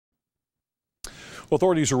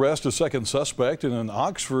Authorities arrest a second suspect in an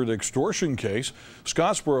Oxford extortion case.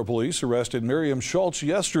 Scottsboro police arrested Miriam Schultz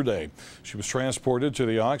yesterday. She was transported to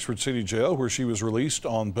the Oxford City Jail where she was released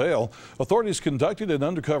on bail. Authorities conducted an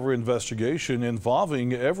undercover investigation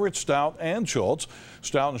involving Everett Stout and Schultz.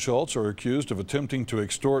 Stout and Schultz are accused of attempting to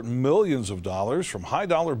extort millions of dollars from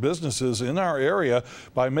high-dollar businesses in our area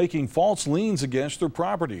by making false liens against their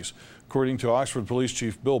properties. According to Oxford Police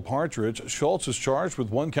Chief Bill Partridge, Schultz is charged with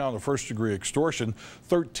 1 count of first-degree extortion,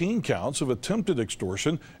 13 counts of attempted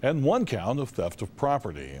extortion, and 1 count of theft of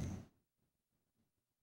property.